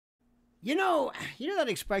You know that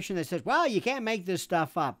expression that says, well, you can't make this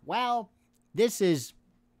stuff up. Well, this is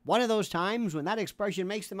one of those times when that expression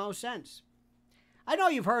makes the most sense. I know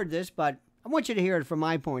you've heard this, but I want you to hear it from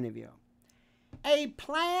my point of view. A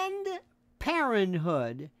Planned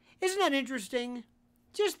Parenthood. Isn't that interesting?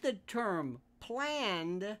 Just the term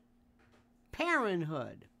Planned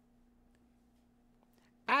Parenthood.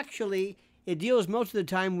 Actually, it deals most of the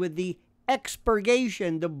time with the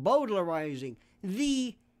expurgation, the Baudelarizing,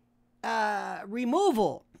 the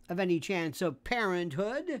removal of any chance of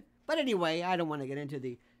parenthood. But anyway, I don't want to get into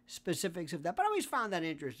the specifics of that, but I always found that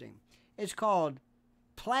interesting. It's called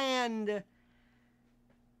Planned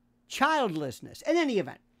Childlessness. In any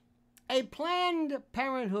event, a Planned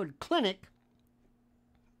Parenthood clinic,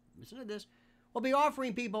 listen to this, will be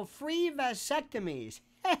offering people free vasectomies.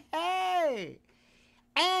 Hey!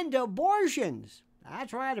 And abortions.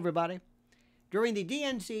 That's right, everybody. During the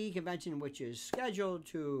DNC convention, which is scheduled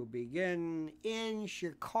to begin in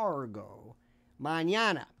Chicago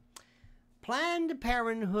mañana. Planned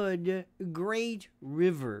Parenthood Great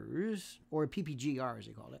Rivers, or PPGR as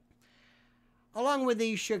they call it, along with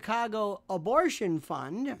the Chicago Abortion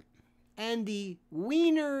Fund and the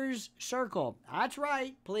Wieners Circle. That's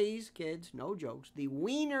right, please, kids, no jokes. The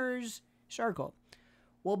Wieners Circle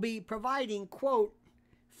will be providing, quote,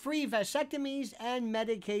 free vasectomies and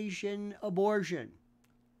medication abortion.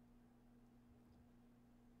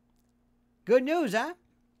 Good news, huh?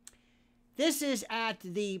 This is at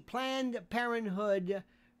the Planned Parenthood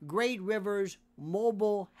Great Rivers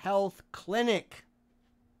Mobile Health Clinic.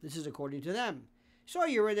 This is according to them. So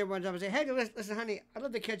you're in there one time and say, hey, listen, honey, I'd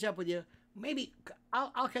love to catch up with you. Maybe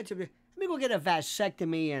I'll catch up with you. Let me go get a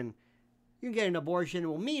vasectomy and you can get an abortion.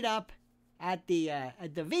 We'll meet up at the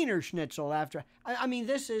Wiener Schnitzel after. I mean,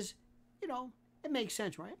 this is, it makes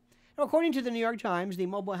sense, right? Now, according to the New York Times, the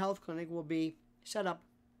mobile health clinic will be set up,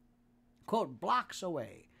 quote, blocks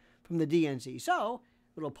away from the DNC. So,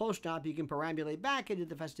 little post-op, you can perambulate back into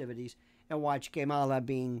the festivities and watch Kamala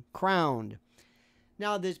being crowned.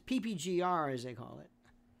 Now, this PPGR, as they call it,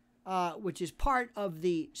 which is part of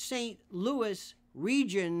the St. Louis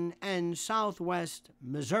region and southwest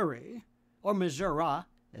Missouri, or Missouri,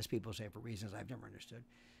 as people say for reasons I've never understood,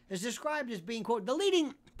 is described as being, quote, the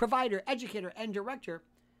leading provider, educator, and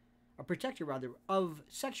protector of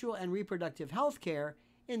sexual and reproductive health care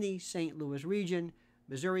in the St. Louis region,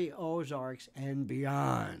 Missouri, Ozarks, and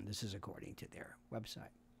beyond. This is according to their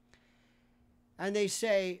website. And they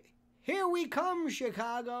say, here we come,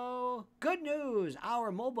 Chicago. Good news.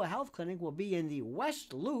 Our mobile health clinic will be in the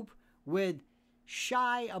West Loop with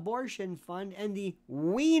Shy Abortion Fund and the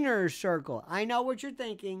Wiener Circle. I know what you're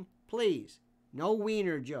thinking. Please, no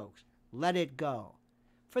wiener jokes. Let it go.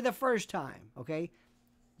 For the first time, okay?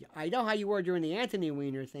 I know how you were during the Anthony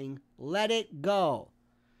Weiner thing. Let it go.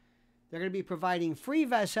 They're going to be providing free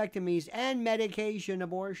vasectomies and medication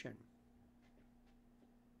abortion.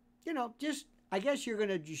 I guess you're going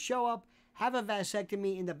to just show up, have a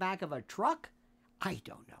vasectomy in the back of a truck? I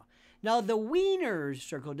don't know. Now, the Wieners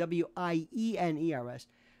Circle, Wieners,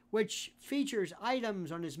 which features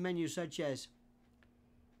items on its menu such as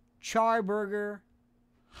charburger,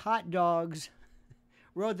 hot dogs,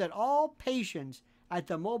 wrote that all patients at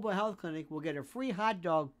the mobile health clinic will get a free hot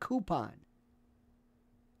dog coupon.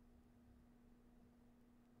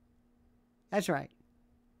 That's right.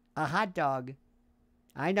 A hot dog.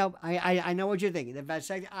 I know what you're thinking. The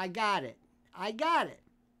vasectomy, I got it.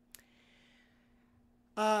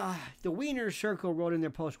 The Wiener Circle wrote in their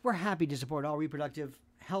post, we're happy to support all reproductive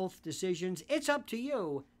health decisions. It's up to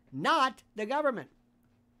you, not the government.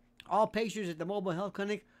 All patients at the mobile health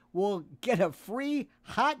clinic will get a free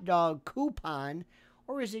hot dog coupon,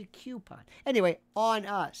 or is it coupon? Anyway, on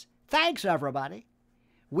us. Thanks, everybody.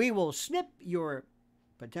 We will snip your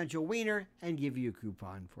potential wiener and give you a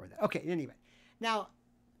coupon for that. Okay, anyway. Now,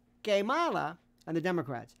 Kamala and the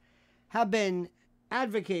Democrats have been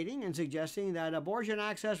advocating and suggesting that abortion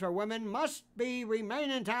access for women must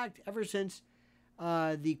remain intact ever since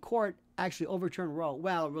the court actually overturned Roe.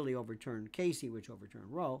 Well, really overturned Casey, which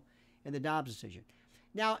overturned Roe in the Dobbs decision.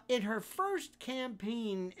 Now, in her first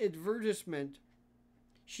campaign advertisement,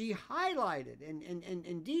 she highlighted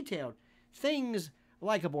and detailed things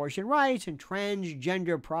like abortion rights and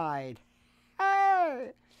transgender pride.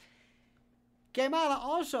 Hey! Kamala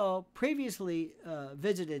also previously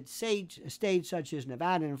visited states such as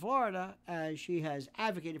Nevada and Florida as she has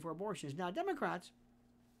advocated for abortions. Now, Democrats,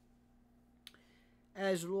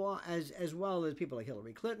 as well as people like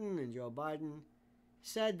Hillary Clinton and Joe Biden,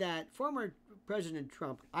 said that former President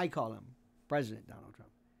Trump, I call him President Donald Trump,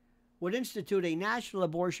 would institute a national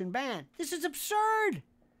abortion ban. This is absurd.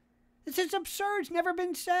 This is absurd. It's never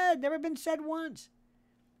been said once.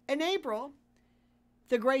 In April,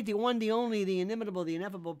 the great, the one, the only, the inimitable, the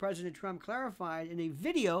ineffable President Trump clarified in a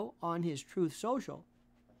video on his Truth Social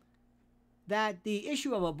that the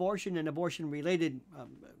issue of abortion and abortion-related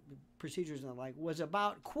procedures and the like was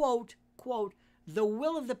about, quote, the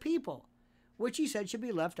will of the people, which he said should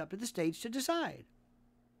be left up to the states to decide.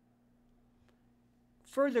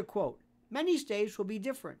 Further quote, many states will be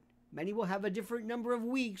different. Many will have a different number of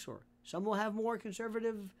weeks, or some will have more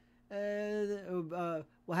conservative,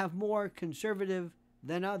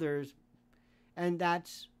 than others, and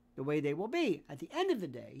that's the way they will be. At the end of the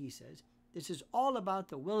day, he says, this is all about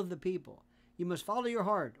the will of the people. You must follow your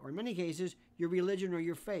heart, or in many cases, your religion or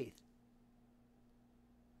your faith.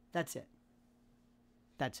 That's it.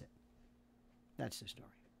 That's it. That's the story.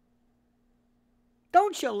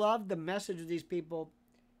 Don't you love the message of these people?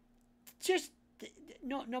 Just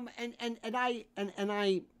no, and I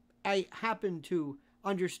happen to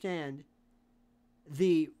understand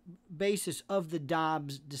the basis of the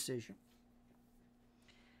Dobbs decision.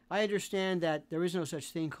 I understand that there is no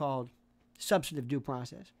such thing called substantive due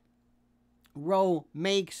process. Roe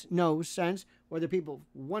makes no sense, whether people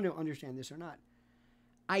want to understand this or not.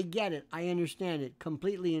 I get it. I understand it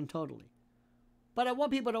completely and totally. But I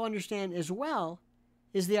want people to understand as well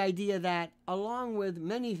is the idea that, along with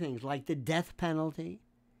many things like the death penalty,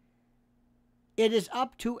 it is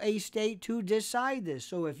up to a state to decide this.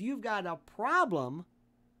 So if you've got a problem,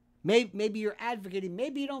 maybe you're advocating,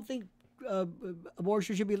 maybe you don't think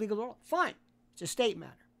abortion should be legal at all. Fine. It's a state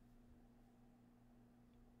matter.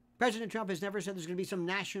 President Trump has never said there's going to be some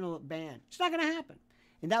national ban. It's not going to happen.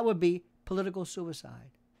 And that would be political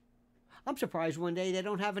suicide. I'm surprised one day they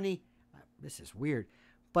don't have any, this is weird,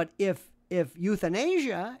 but if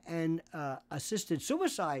euthanasia and assisted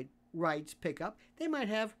suicide rights pick up, they might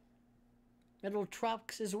have little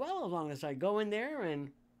trucks as well, as long as I go in there.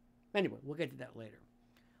 And anyway, we'll get to that later.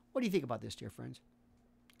 What do you think about this, dear friends?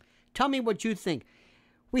 Tell me what you think.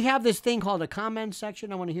 We have this thing called a comment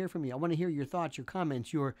section. I want to hear from you. I want to hear your thoughts, your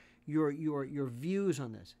comments, your views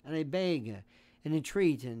on this. And I beg and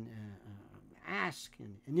entreat and ask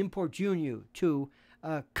and importune you to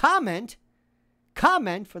comment,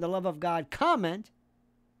 for the love of God, comment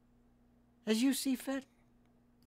as you see fit.